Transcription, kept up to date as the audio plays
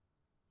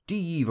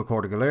Díomh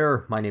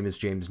Cordigalir, my name is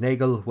James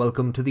Nagle,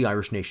 welcome to The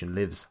Irish Nation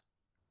Lives.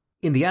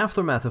 In the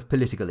aftermath of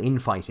political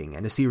infighting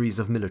and a series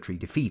of military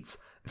defeats,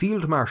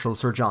 Field Marshal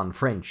Sir John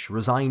French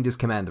resigned as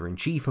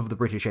Commander-in-Chief of the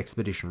British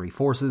Expeditionary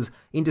Forces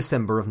in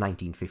December of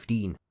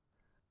 1915.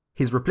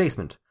 His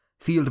replacement,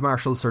 Field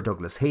Marshal Sir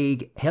Douglas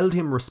Haig, held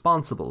him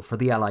responsible for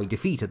the Allied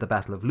defeat at the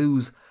Battle of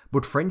Lewes,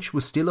 but French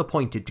was still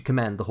appointed to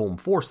command the home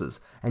forces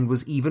and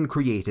was even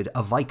created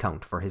a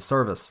Viscount for his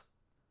service.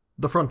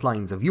 The front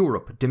lines of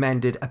Europe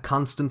demanded a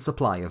constant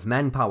supply of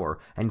manpower,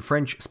 and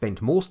French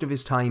spent most of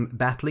his time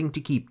battling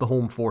to keep the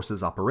home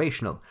forces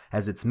operational,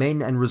 as its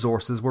men and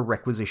resources were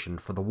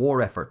requisitioned for the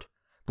war effort,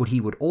 but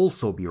he would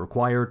also be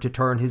required to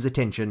turn his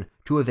attention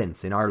to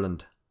events in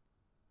Ireland.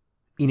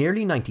 In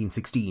early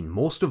 1916,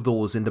 most of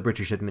those in the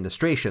British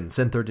administration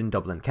centred in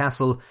Dublin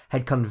Castle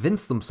had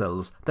convinced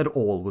themselves that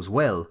all was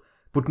well,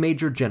 but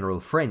Major General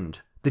Friend,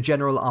 the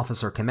general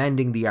officer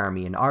commanding the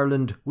army in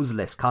Ireland, was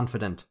less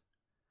confident.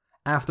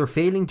 After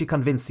failing to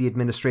convince the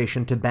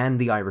administration to ban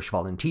the Irish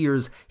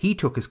volunteers, he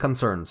took his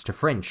concerns to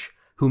French,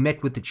 who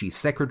met with the Chief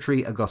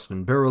Secretary,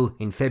 Augustin Birrell,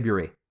 in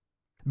February.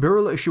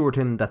 Birrell assured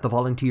him that the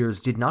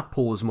volunteers did not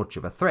pose much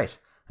of a threat,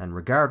 and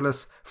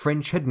regardless,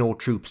 French had no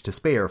troops to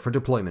spare for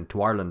deployment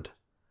to Ireland.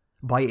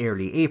 By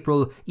early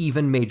April,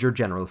 even Major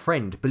General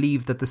Friend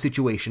believed that the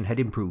situation had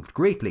improved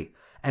greatly,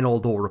 and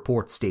although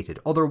reports stated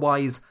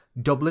otherwise,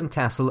 Dublin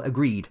Castle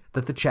agreed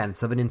that the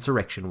chance of an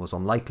insurrection was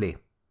unlikely.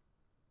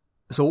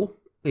 So,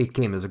 it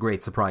came as a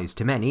great surprise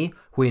to many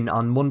when,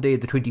 on Monday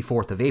the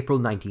 24th of April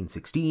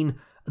 1916,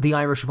 the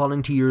Irish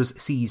volunteers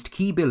seized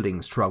key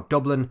buildings throughout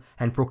Dublin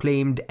and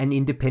proclaimed an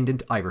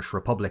independent Irish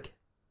Republic.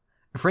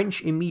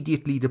 French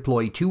immediately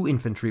deployed 2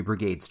 infantry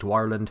brigades to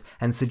Ireland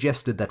and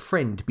suggested that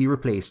Friend be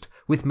replaced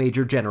with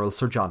Major General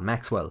Sir John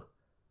Maxwell.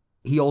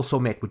 He also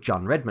met with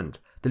John Redmond,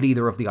 the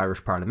leader of the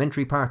Irish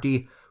Parliamentary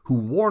Party, who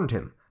warned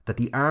him that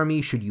the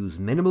army should use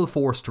minimal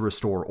force to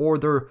restore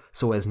order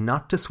so as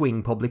not to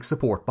swing public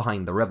support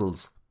behind the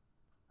rebels.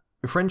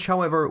 French,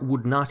 however,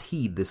 would not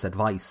heed this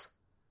advice.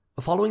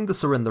 Following the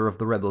surrender of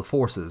the rebel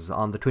forces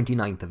on the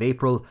 29th of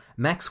April,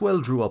 Maxwell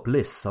drew up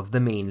lists of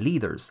the main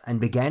leaders and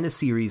began a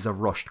series of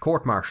rushed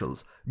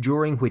court-martials,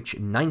 during which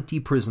 90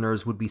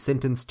 prisoners would be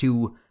sentenced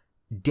to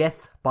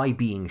death by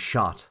being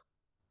shot.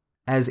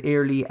 As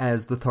early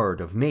as the 3rd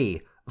of May,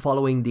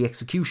 following the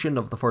execution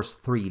of the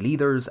first 3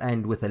 leaders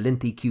and with a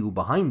lengthy queue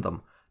behind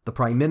them, the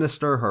Prime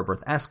Minister,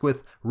 Herbert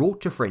Asquith,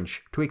 wrote to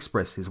French to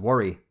express his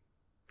worry.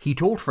 He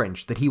told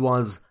French that he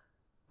was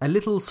a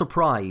little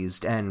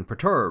surprised and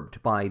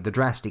perturbed by the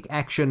drastic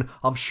action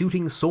of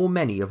shooting so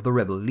many of the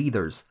rebel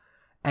leaders.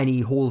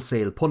 Any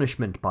wholesale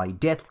punishment by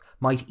death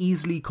might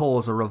easily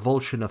cause a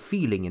revulsion of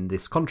feeling in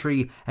this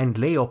country and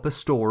lay up a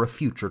store of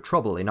future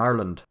trouble in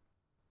Ireland.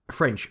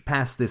 French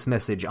passed this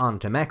message on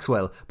to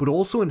Maxwell, but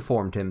also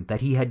informed him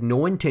that he had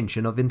no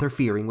intention of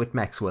interfering with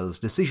Maxwell's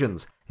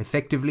decisions,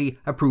 effectively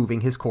approving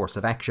his course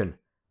of action.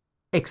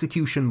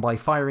 Execution by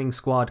firing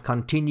squad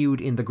continued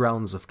in the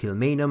grounds of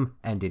Kilmainham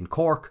and in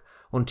Cork,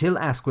 until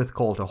Asquith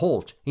called a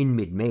halt in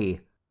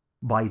mid-May.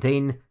 By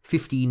then,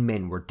 15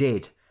 men were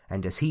dead,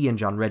 and as he and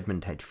John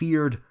Redmond had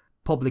feared,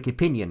 public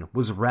opinion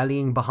was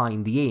rallying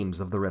behind the aims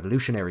of the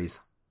revolutionaries.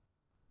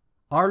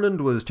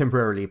 Ireland was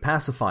temporarily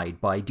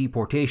pacified by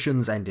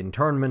deportations and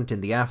internment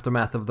in the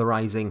aftermath of the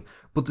rising,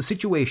 but the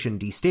situation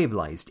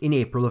destabilised in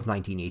April of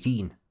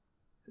 1918.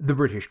 The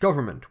British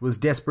government was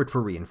desperate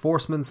for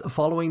reinforcements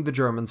following the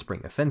German Spring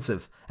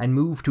Offensive, and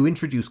moved to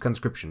introduce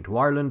conscription to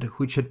Ireland,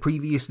 which had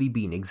previously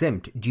been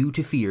exempt due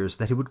to fears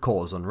that it would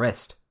cause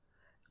unrest.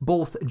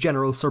 Both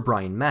General Sir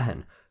Brian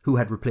Mahon, who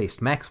had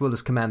replaced Maxwell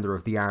as commander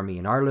of the army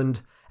in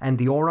Ireland, and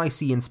the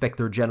RIC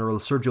Inspector General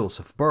Sir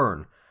Joseph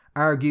Byrne,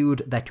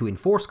 argued that to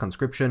enforce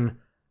conscription,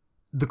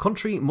 the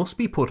country must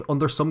be put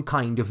under some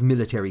kind of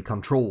military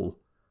control.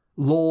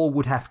 Law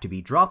would have to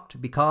be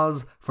dropped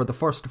because, for the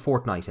first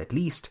fortnight at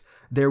least,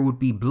 there would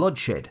be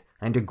bloodshed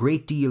and a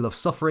great deal of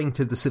suffering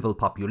to the civil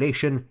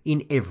population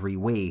in every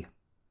way.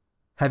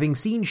 Having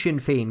seen Sinn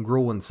Féin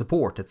grow in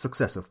support at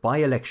successive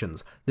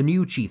by-elections, the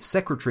new Chief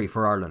Secretary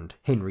for Ireland,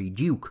 Henry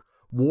Duke,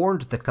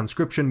 warned that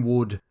conscription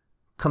would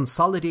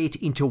consolidate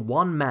into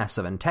one mass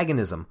of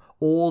antagonism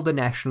all the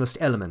nationalist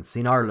elements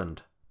in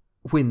Ireland.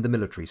 When the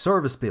Military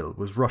Service Bill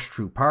was rushed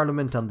through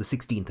Parliament on the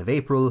 16th of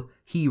April,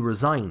 he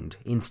resigned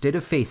instead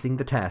of facing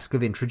the task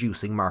of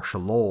introducing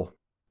martial law.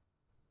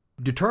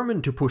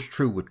 Determined to push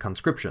through with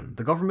conscription,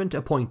 the government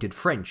appointed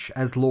French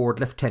as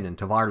Lord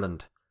Lieutenant of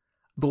Ireland.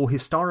 Though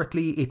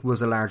historically it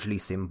was a largely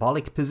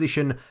symbolic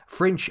position,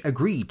 French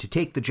agreed to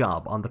take the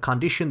job on the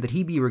condition that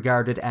he be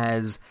regarded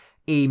as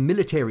a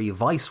military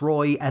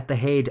viceroy at the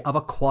head of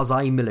a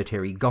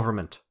quasi-military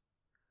government.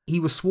 He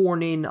was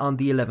sworn in on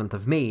the 11th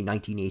of May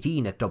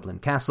 1918 at Dublin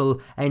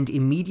Castle and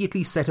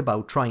immediately set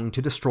about trying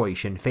to destroy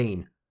Sinn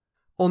Féin.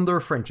 Under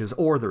French's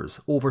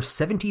orders, over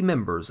 70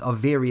 members of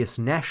various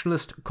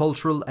nationalist,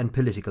 cultural and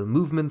political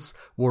movements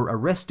were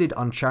arrested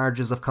on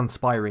charges of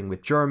conspiring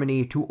with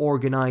Germany to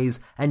organise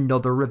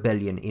another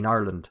rebellion in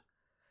Ireland.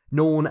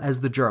 Known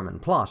as the German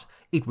Plot,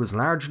 it was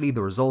largely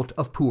the result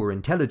of poor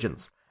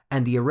intelligence,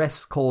 and the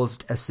arrests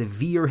caused a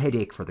severe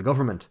headache for the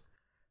government.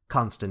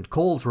 Constant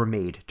calls were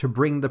made to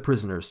bring the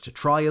prisoners to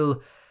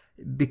trial,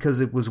 because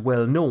it was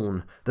well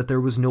known that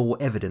there was no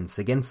evidence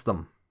against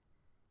them.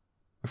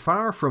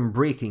 Far from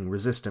breaking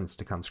resistance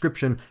to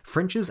conscription,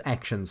 French's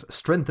actions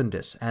strengthened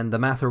it, and the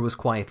matter was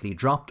quietly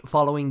dropped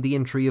following the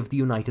entry of the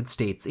United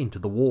States into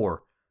the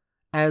war.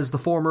 As the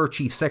former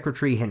Chief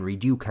Secretary Henry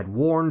Duke had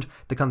warned,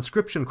 the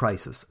conscription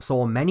crisis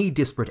saw many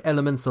disparate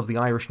elements of the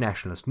Irish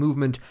nationalist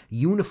movement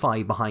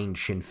unify behind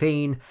Sinn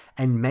Féin,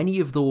 and many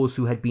of those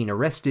who had been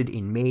arrested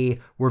in May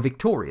were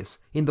victorious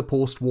in the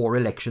post-war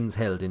elections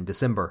held in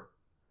December.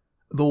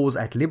 Those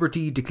at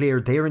liberty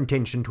declared their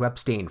intention to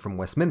abstain from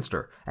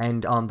Westminster,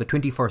 and on the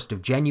 21st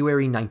of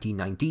January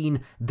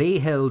 1919 they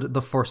held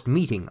the first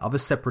meeting of a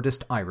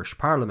separatist Irish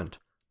Parliament,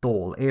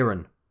 Dáil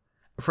Éireann.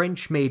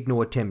 French made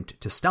no attempt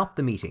to stop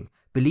the meeting,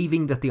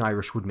 believing that the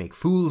Irish would make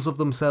fools of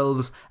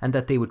themselves and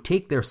that they would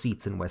take their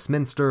seats in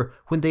Westminster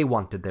when they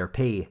wanted their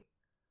pay.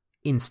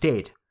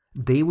 Instead,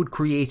 they would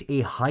create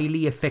a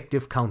highly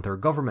effective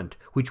counter-government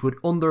which would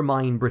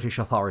undermine British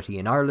authority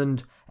in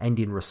Ireland, and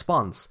in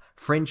response,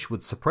 French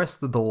would suppress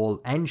the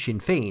Dáil and Sinn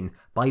Féin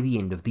by the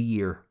end of the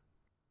year.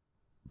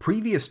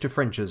 Previous to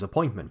French's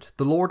appointment,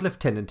 the Lord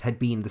Lieutenant had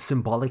been the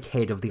symbolic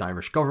head of the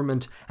Irish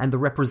government and the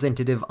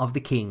representative of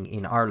the King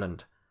in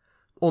Ireland.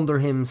 Under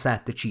him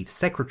sat the Chief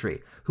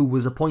Secretary, who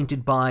was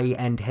appointed by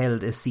and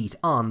held a seat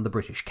on the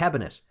British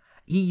Cabinet.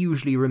 He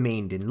usually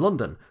remained in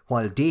London,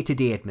 while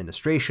day-to-day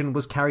administration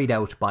was carried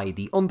out by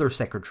the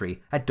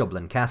Under-Secretary at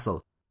Dublin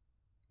Castle.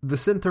 The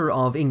centre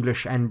of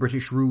English and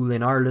British rule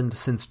in Ireland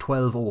since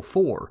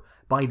 1204,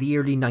 by the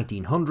early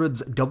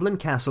 1900s, Dublin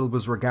Castle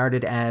was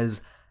regarded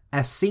as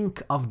a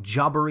sink of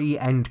jobbery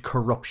and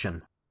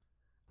corruption.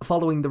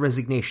 Following the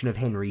resignation of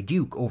Henry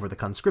Duke over the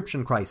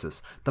conscription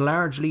crisis, the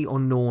largely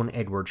unknown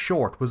Edward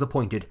Short was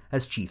appointed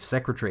as Chief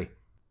Secretary.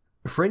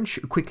 French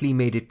quickly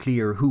made it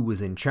clear who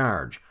was in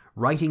charge,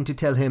 writing to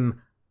tell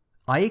him,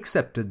 "I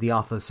accepted the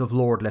office of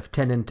Lord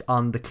Lieutenant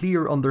on the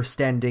clear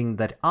understanding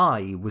that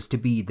I was to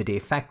be the de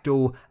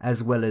facto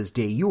as well as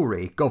de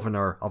jure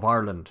Governor of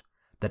Ireland,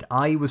 that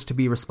I was to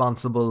be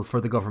responsible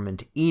for the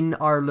government in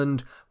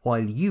Ireland,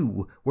 while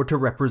you were to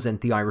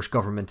represent the Irish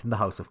government in the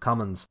House of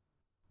Commons."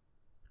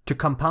 To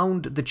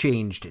compound the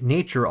changed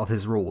nature of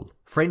his role,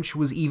 French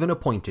was even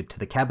appointed to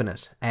the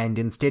cabinet, and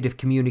instead of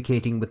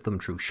communicating with them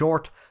through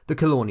Short, the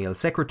colonial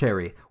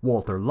secretary,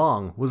 Walter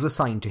Long, was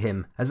assigned to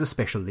him as a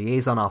special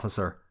liaison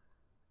officer.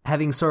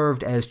 Having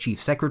served as chief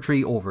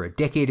secretary over a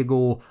decade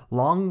ago,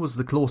 Long was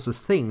the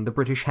closest thing the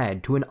British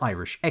had to an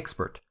Irish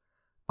expert.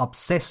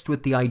 Obsessed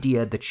with the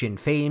idea that Sinn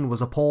Féin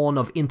was a pawn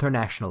of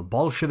international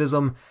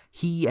Bolshevism,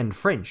 he and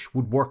French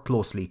would work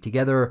closely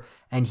together,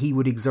 and he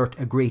would exert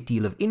a great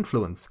deal of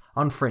influence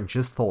on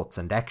French's thoughts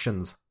and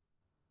actions.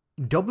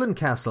 Dublin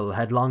Castle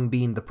had long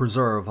been the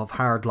preserve of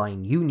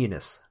hardline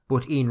Unionists,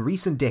 but in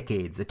recent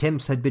decades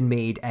attempts had been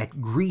made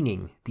at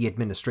greening the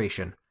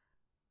administration.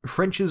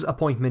 French's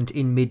appointment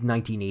in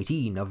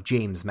mid-1918 of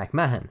James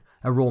McMahon,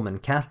 a Roman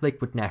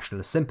Catholic with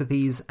nationalist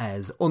sympathies,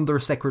 as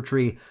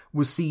Under-Secretary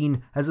was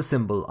seen as a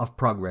symbol of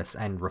progress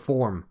and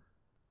reform.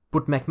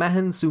 But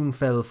McMahon soon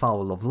fell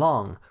foul of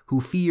Long, who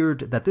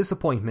feared that this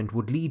appointment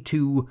would lead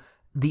to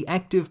the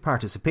active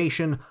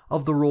participation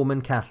of the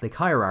Roman Catholic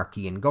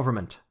hierarchy in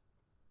government.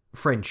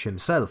 French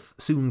himself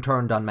soon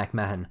turned on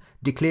McMahon,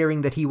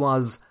 declaring that he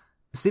was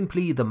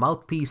simply the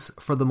mouthpiece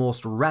for the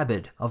most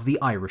rabid of the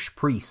Irish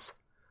priests.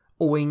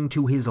 Owing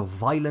to his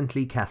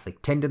violently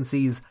Catholic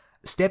tendencies,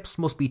 steps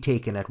must be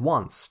taken at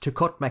once to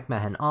cut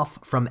McMahon off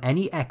from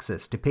any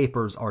access to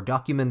papers or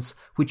documents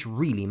which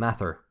really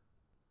matter.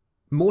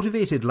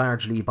 Motivated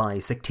largely by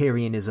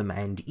sectarianism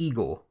and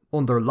ego,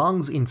 under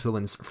Long's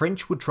influence,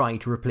 French would try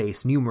to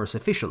replace numerous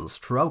officials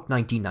throughout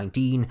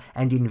 1919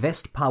 and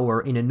invest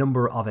power in a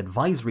number of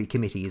advisory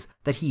committees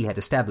that he had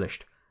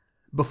established.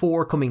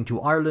 Before coming to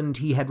Ireland,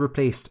 he had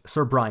replaced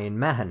Sir Brian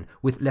Mahon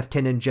with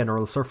Lieutenant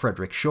General Sir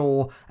Frederick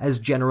Shaw as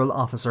General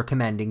Officer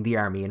commanding the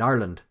army in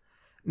Ireland.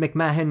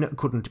 McMahon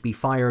couldn't be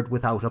fired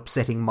without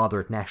upsetting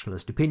moderate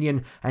nationalist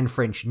opinion, and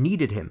French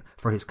needed him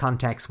for his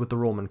contacts with the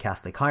Roman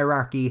Catholic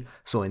hierarchy,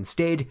 so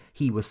instead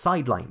he was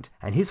sidelined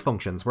and his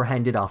functions were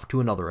handed off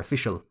to another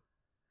official.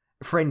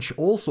 French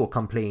also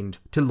complained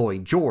to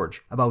Lloyd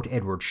George about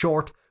Edward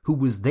Short, who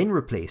was then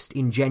replaced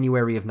in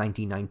January of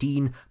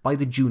 1919 by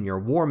the junior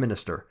War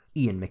Minister,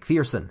 Ian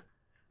Macpherson.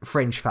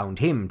 French found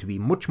him to be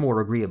much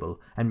more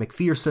agreeable, and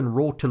Macpherson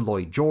wrote to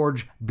Lloyd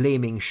George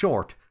blaming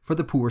Short for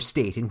the poor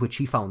state in which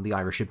he found the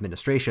Irish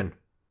administration.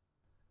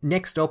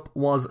 Next up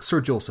was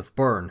Sir Joseph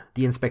Byrne,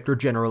 the Inspector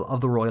General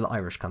of the Royal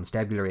Irish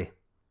Constabulary.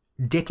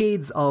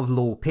 Decades of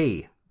low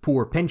pay,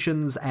 poor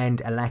pensions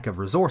and a lack of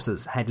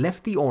resources had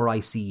left the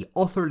RIC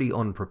utterly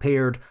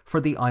unprepared for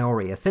the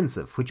IRA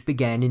offensive which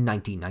began in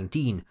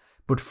 1919,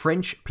 but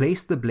French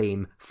placed the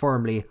blame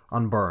firmly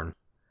on Byrne.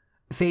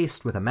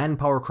 Faced with a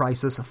manpower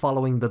crisis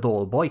following the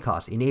Dáil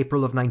boycott in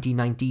April of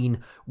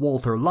 1919,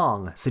 Walter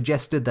Long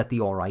suggested that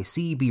the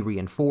RIC be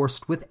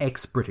reinforced with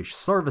ex-British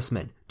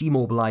servicemen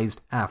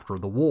demobilised after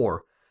the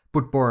war,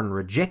 but Byrne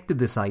rejected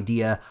this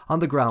idea on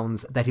the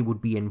grounds that it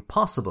would be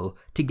impossible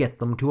to get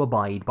them to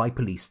abide by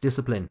police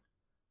discipline.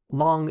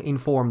 Long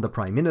informed the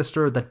Prime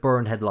Minister that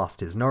Byrne had lost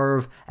his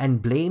nerve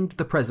and blamed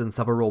the presence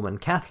of a Roman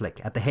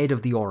Catholic at the head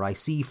of the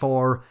RIC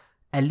for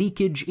a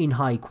leakage in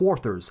high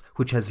quarters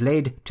which has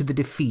led to the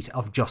defeat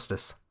of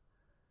justice.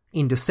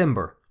 In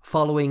December,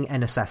 following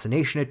an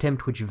assassination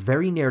attempt which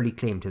very nearly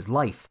claimed his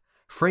life,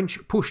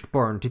 French pushed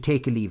Byrne to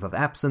take a leave of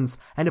absence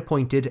and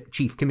appointed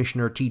Chief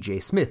Commissioner T.J.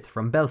 Smith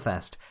from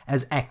Belfast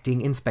as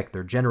Acting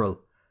Inspector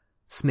General.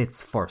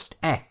 Smith's first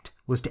act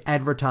was to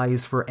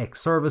advertise for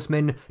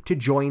ex-servicemen to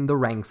join the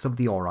ranks of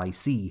the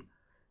RIC.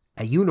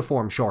 A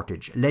uniform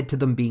shortage led to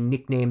them being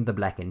nicknamed the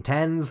Black and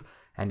Tans,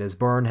 and as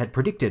Byrne had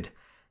predicted,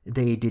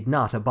 they did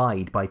not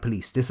abide by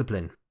police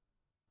discipline.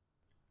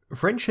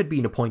 French had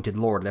been appointed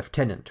Lord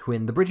Lieutenant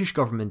when the British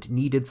government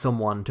needed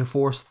someone to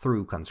force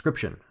through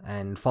conscription,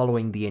 and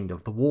following the end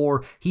of the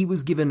war, he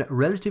was given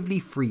relatively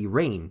free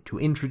rein to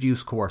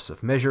introduce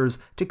coercive measures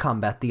to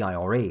combat the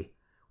IRA.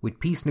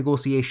 With peace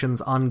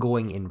negotiations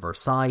ongoing in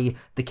Versailles,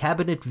 the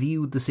cabinet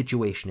viewed the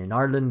situation in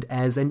Ireland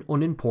as an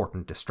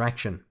unimportant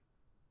distraction.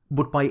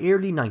 But by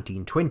early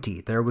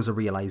 1920 there was a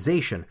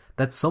realisation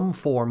that some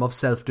form of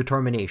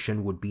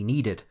self-determination would be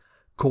needed.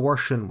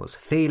 Coercion was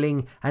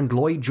failing, and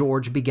Lloyd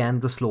George began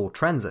the slow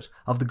transit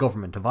of the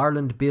Government of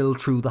Ireland Bill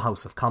through the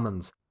House of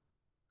Commons.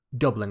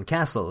 Dublin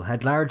Castle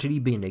had largely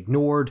been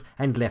ignored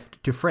and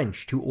left to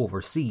French to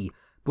oversee,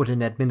 but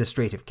an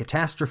administrative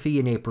catastrophe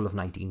in April of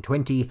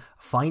 1920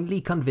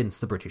 finally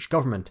convinced the British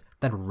government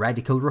that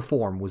radical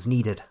reform was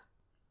needed.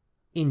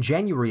 In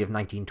January of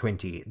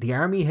 1920, the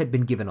army had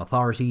been given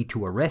authority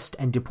to arrest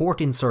and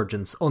deport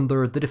insurgents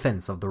under the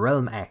Defence of the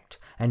Realm Act,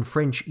 and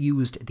French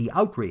used the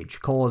outrage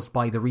caused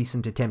by the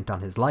recent attempt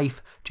on his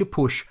life to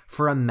push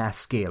for a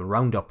mass-scale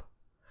roundup.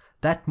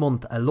 That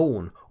month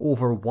alone,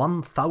 over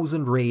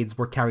 1,000 raids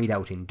were carried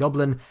out in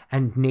Dublin,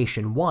 and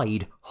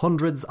nationwide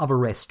hundreds of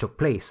arrests took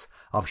place,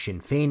 of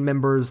Sinn Féin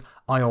members,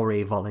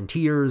 IRA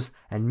volunteers,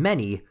 and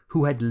many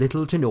who had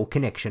little to no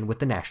connection with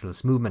the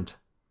nationalist movement.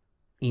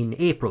 In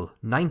April,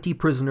 90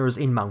 prisoners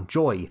in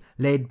Mountjoy,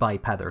 led by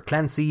Peadar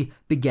Clancy,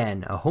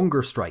 began a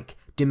hunger strike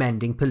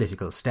demanding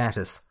political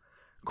status.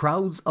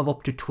 Crowds of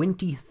up to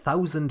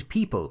 20,000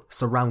 people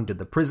surrounded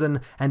the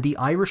prison, and the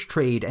Irish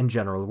Trade and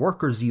General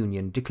Workers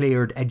Union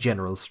declared a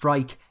general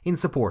strike in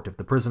support of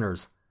the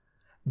prisoners.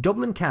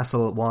 Dublin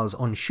Castle was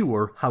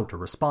unsure how to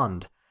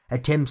respond.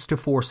 Attempts to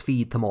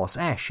force-feed Tomás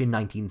Ashe in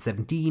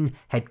 1917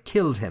 had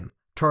killed him,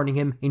 turning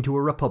him into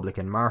a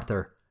Republican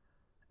martyr.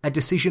 A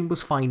decision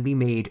was finally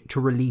made to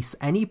release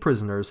any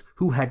prisoners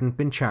who hadn't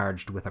been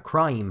charged with a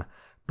crime,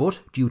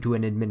 but due to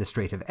an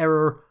administrative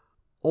error,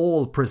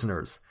 all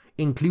prisoners,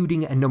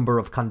 including a number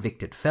of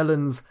convicted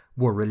felons,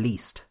 were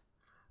released.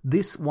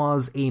 This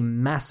was a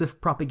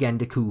massive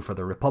propaganda coup for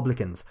the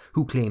Republicans,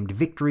 who claimed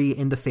victory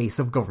in the face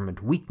of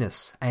government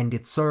weakness, and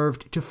it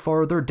served to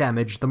further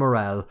damage the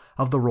morale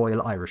of the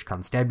Royal Irish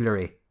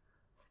Constabulary.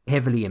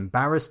 Heavily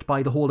embarrassed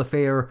by the whole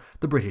affair,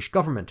 the British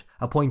government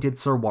appointed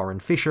Sir Warren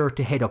Fisher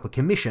to head up a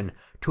commission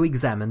to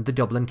examine the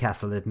Dublin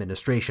Castle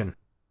administration.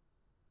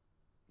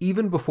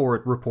 Even before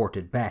it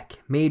reported back,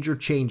 major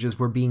changes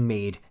were being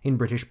made in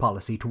British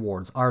policy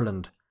towards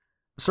Ireland.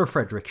 Sir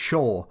Frederick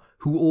Shaw,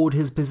 who owed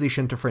his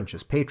position to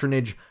French's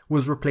patronage,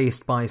 was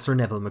replaced by Sir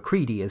Neville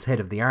Macready as head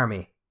of the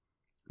army.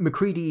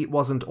 Macready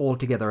wasn't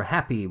altogether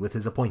happy with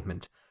his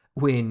appointment.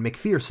 When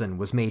Macpherson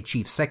was made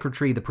Chief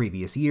Secretary the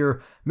previous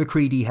year,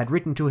 Macready had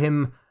written to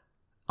him,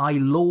 "I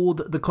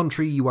loathe the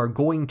country you are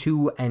going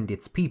to and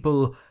its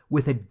people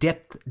with a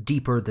depth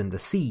deeper than the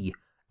sea,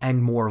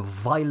 and more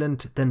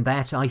violent than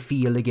that I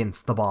feel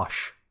against the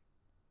Boche."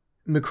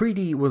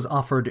 Macready was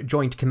offered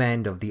joint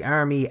command of the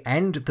army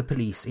and the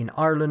police in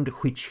Ireland,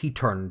 which he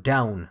turned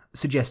down,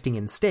 suggesting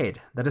instead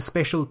that a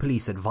special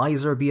police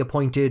advisor be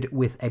appointed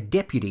with a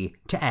deputy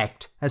to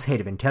act as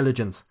head of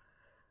intelligence.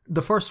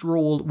 The first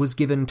role was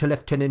given to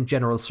Lieutenant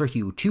General Sir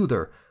Hugh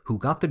Tudor, who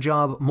got the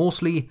job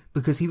mostly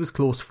because he was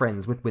close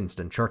friends with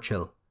Winston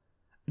Churchill.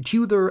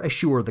 Tudor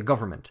assured the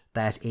government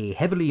that a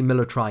heavily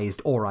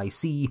militarised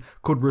RIC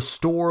could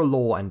restore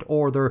law and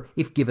order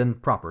if given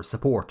proper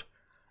support.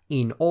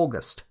 In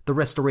August, the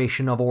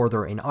Restoration of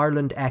Order in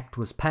Ireland Act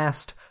was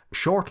passed,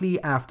 shortly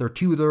after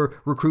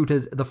Tudor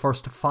recruited the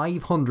first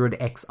 500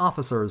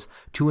 ex-officers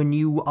to a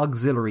new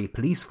auxiliary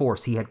police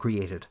force he had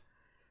created.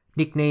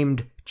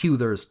 Nicknamed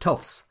Tudor's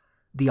Toughs,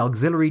 the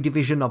auxiliary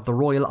division of the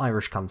Royal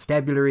Irish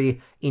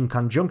Constabulary, in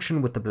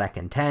conjunction with the Black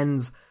and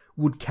Tans,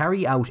 would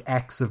carry out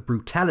acts of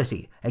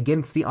brutality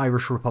against the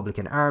Irish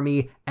Republican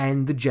Army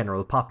and the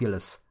general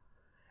populace.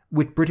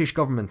 With British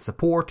government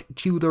support,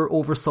 Tudor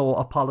oversaw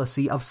a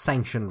policy of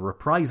sanctioned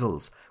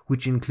reprisals,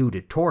 which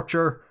included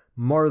torture,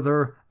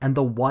 murder, and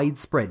the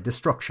widespread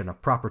destruction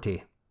of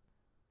property.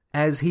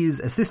 As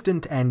his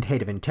assistant and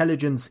head of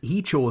intelligence,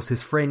 he chose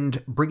his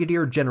friend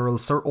Brigadier General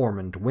Sir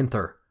Ormond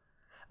Winther.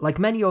 Like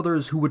many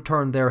others who would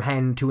turn their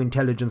hand to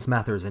intelligence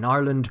matters in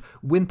Ireland,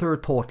 Winther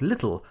thought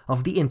little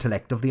of the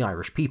intellect of the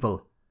Irish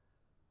people.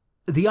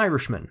 The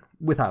Irishman,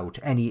 without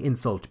any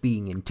insult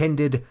being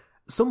intended,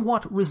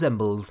 somewhat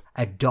resembles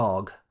a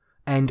dog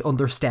and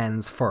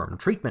understands firm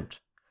treatment.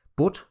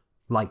 But,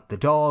 like the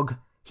dog,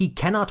 he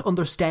cannot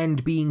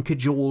understand being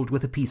cajoled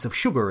with a piece of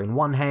sugar in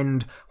one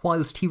hand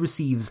whilst he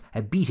receives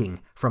a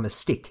beating from a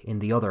stick in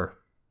the other.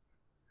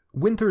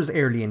 Winther's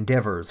early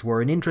endeavours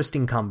were an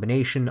interesting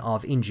combination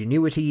of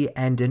ingenuity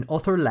and an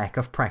utter lack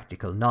of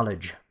practical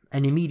knowledge.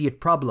 An immediate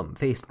problem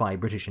faced by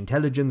British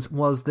intelligence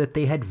was that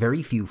they had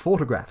very few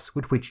photographs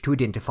with which to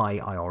identify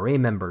IRA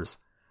members.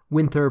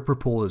 Winther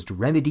proposed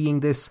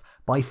remedying this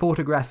by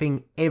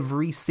photographing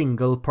every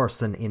single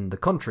person in the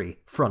country,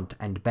 front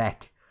and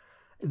back.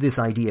 This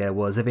idea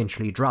was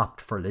eventually dropped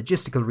for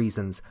logistical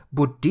reasons,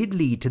 but did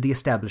lead to the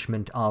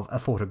establishment of a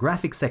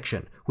photographic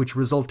section, which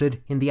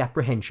resulted in the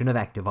apprehension of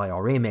active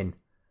IRA men.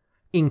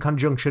 In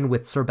conjunction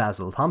with Sir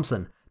Basil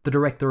Thomson, the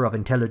Director of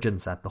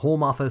Intelligence at the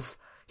Home Office,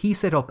 he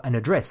set up an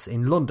address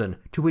in London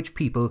to which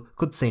people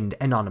could send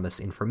anonymous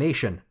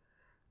information.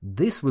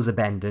 This was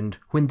abandoned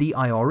when the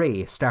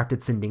IRA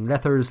started sending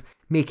letters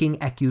making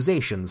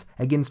accusations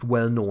against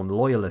well-known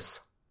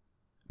loyalists.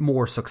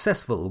 More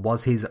successful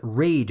was his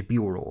Raid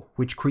Bureau,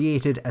 which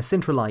created a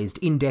centralised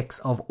index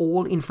of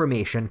all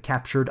information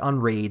captured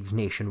on raids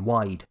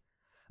nationwide.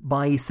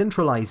 By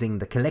centralising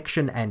the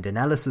collection and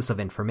analysis of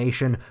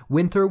information,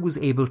 Winther was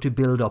able to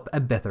build up a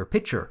better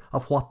picture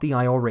of what the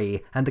IRA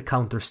and the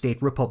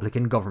counter-state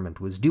Republican government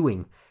was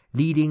doing,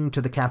 leading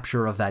to the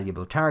capture of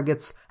valuable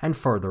targets and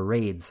further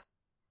raids.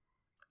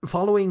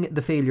 Following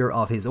the failure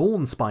of his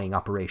own spying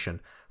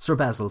operation, Sir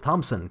Basil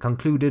Thomson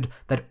concluded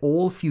that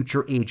all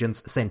future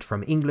agents sent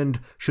from England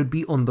should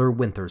be under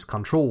Winther's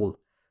control,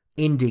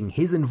 ending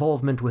his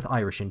involvement with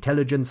Irish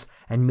intelligence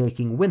and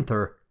making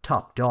Winther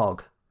top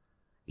dog.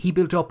 He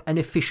built up an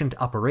efficient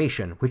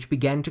operation which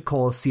began to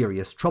cause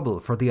serious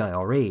trouble for the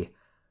IRA.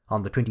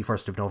 On the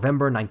 21st of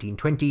November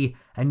 1920,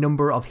 a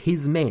number of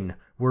his men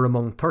were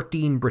among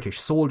 13 British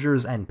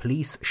soldiers and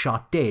police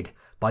shot dead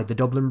by the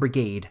Dublin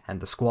Brigade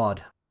and the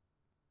Squad.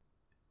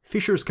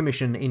 Fisher's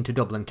commission into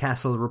Dublin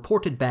Castle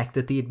reported back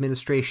that the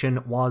administration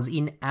was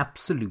in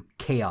absolute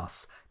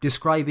chaos,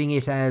 describing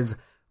it as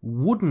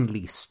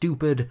woodenly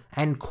stupid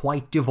and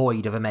quite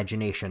devoid of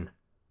imagination.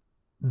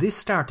 This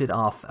started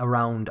off a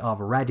round of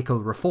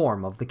radical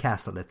reform of the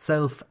castle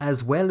itself,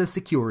 as well as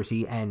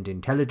security and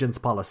intelligence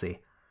policy.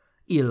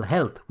 Ill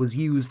health was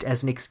used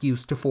as an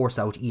excuse to force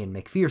out Ian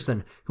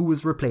Macpherson, who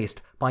was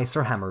replaced by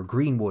Sir Hammer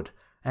Greenwood,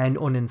 an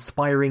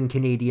uninspiring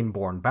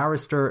Canadian-born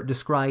barrister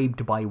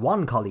described by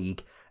one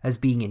colleague as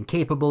being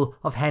incapable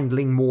of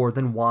handling more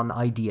than one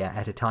idea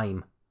at a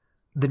time.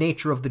 The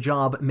nature of the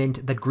job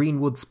meant that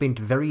Greenwood spent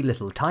very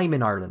little time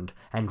in Ireland,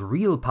 and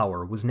real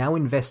power was now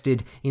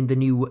invested in the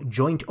new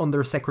Joint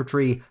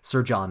Under-Secretary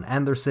Sir John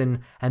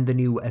Anderson and the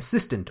new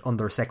Assistant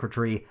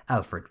Under-Secretary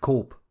Alfred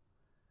Cope.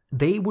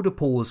 They would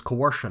oppose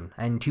coercion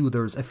and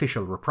Tudor's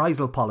official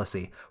reprisal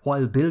policy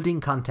while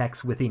building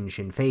contacts within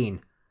Sinn Féin.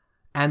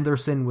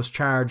 Anderson was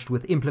charged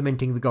with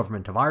implementing the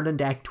Government of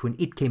Ireland Act when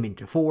it came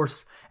into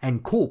force,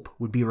 and Cope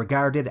would be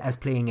regarded as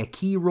playing a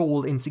key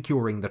role in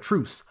securing the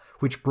truce,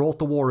 which brought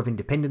the War of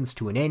Independence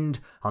to an end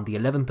on the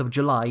 11th of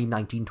July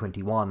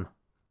 1921.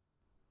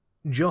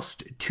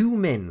 Just 2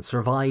 men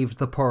survived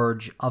the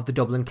purge of the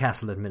Dublin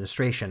Castle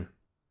administration.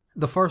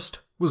 The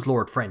first was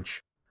Lord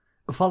French.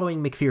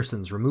 Following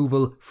Macpherson's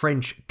removal,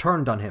 French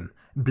turned on him,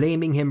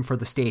 blaming him for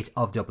the state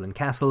of Dublin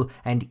Castle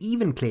and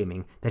even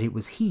claiming that it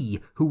was he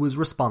who was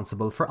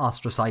responsible for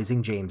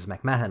ostracising James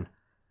McMahon.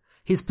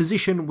 His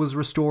position was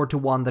restored to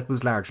one that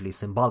was largely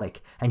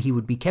symbolic, and he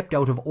would be kept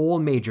out of all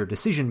major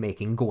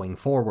decision-making going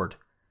forward.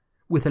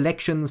 With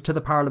elections to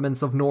the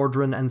parliaments of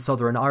Northern and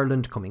Southern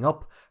Ireland coming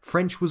up,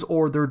 French was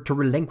ordered to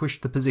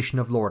relinquish the position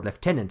of Lord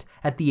Lieutenant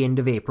at the end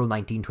of April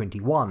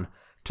 1921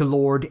 to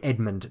Lord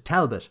Edmund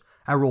Talbot,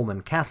 a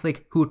Roman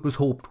Catholic who it was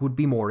hoped would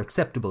be more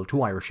acceptable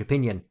to Irish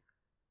opinion.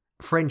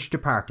 French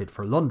departed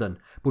for London,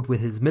 but with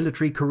his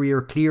military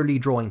career clearly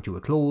drawing to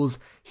a close,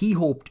 he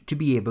hoped to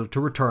be able to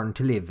return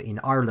to live in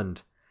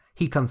Ireland.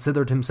 He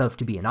considered himself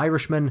to be an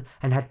Irishman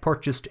and had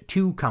purchased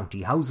 2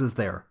 county houses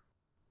there.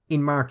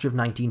 In March of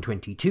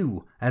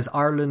 1922, as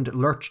Ireland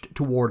lurched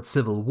towards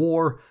civil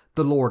war,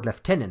 the Lord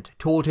Lieutenant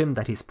told him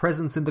that his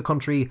presence in the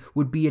country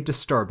would be a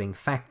disturbing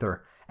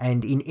factor,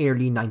 and in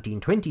early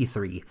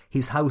 1923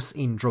 his house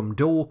in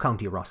Drumdoe,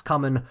 County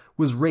Roscommon,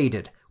 was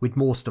raided with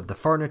most of the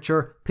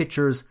furniture,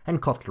 pictures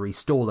and cutlery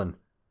stolen.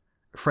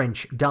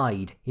 French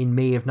died in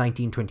May of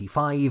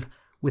 1925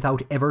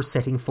 without ever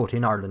setting foot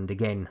in Ireland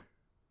again.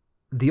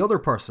 The other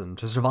person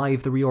to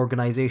survive the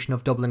reorganisation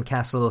of Dublin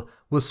Castle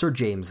was Sir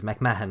James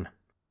McMahon.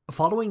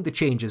 Following the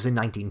changes in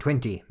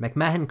 1920,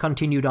 McMahon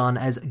continued on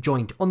as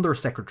Joint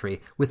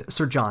Under-Secretary with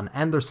Sir John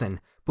Anderson,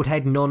 but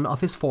had none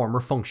of his former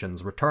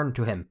functions returned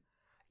to him.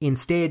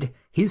 Instead,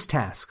 his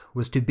task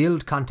was to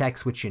build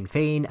contacts with Sinn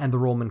Féin and the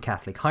Roman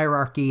Catholic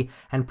hierarchy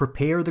and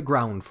prepare the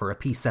ground for a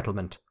peace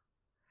settlement.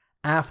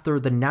 After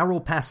the narrow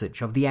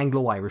passage of the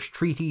Anglo-Irish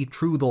Treaty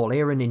through Dáil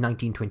Éireann in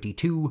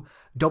 1922,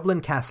 Dublin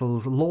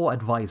Castle's law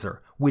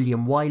advisor,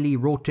 William Wiley,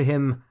 wrote to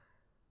him,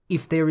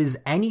 "If there is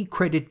any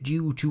credit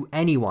due to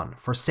anyone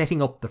for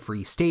setting up the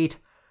Free State,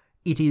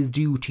 It is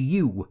due to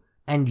you,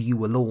 and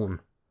you alone.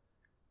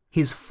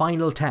 His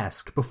final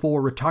task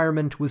before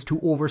retirement was to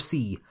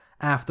oversee,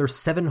 after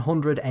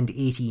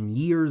 718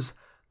 years,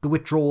 the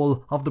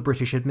withdrawal of the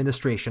British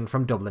administration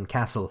from Dublin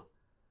Castle.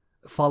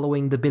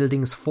 Following the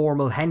building's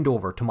formal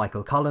handover to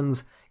Michael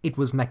Collins, it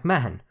was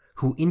McMahon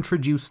who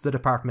introduced the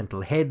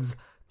departmental heads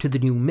to the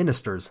new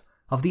ministers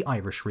of the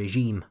Irish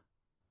regime.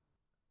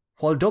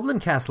 While Dublin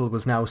Castle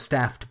was now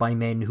staffed by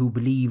men who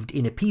believed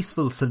in a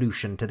peaceful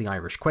solution to the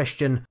Irish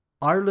question,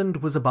 Ireland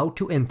was about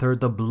to enter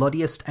the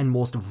bloodiest and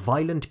most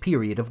violent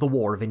period of the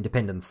War of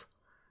Independence.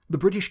 The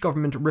British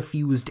government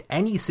refused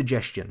any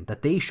suggestion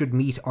that they should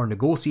meet or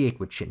negotiate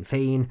with Sinn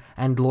Féin,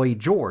 and Lloyd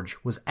George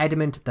was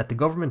adamant that the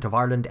Government of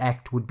Ireland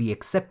Act would be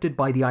accepted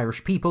by the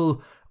Irish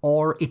people,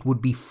 or it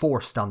would be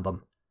forced on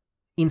them.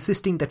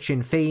 Insisting that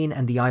Sinn Féin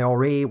and the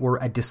IRA were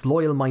a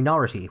disloyal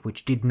minority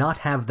which did not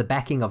have the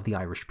backing of the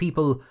Irish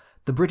people,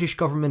 the British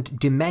government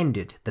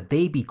demanded that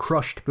they be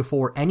crushed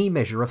before any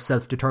measure of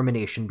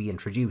self-determination be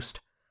introduced.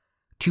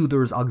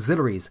 Tudor's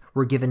auxiliaries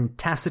were given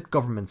tacit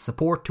government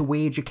support to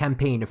wage a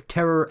campaign of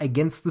terror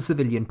against the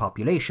civilian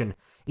population,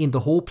 in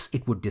the hopes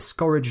it would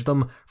discourage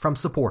them from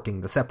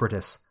supporting the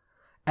separatists.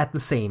 At the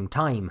same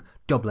time,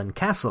 Dublin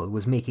Castle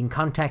was making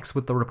contacts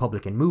with the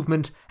Republican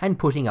movement and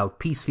putting out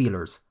peace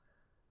feelers.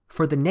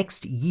 For the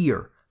next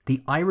year,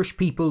 the Irish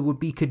people would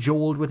be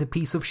cajoled with a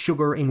piece of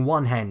sugar in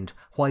one hand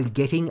while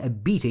getting a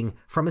beating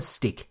from a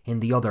stick in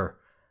the other.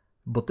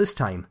 But this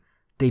time,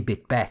 they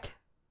bit back.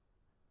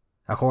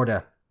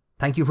 Accorda.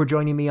 Thank you for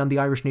joining me on The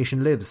Irish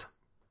Nation Lives.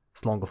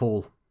 Slán go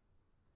fóill.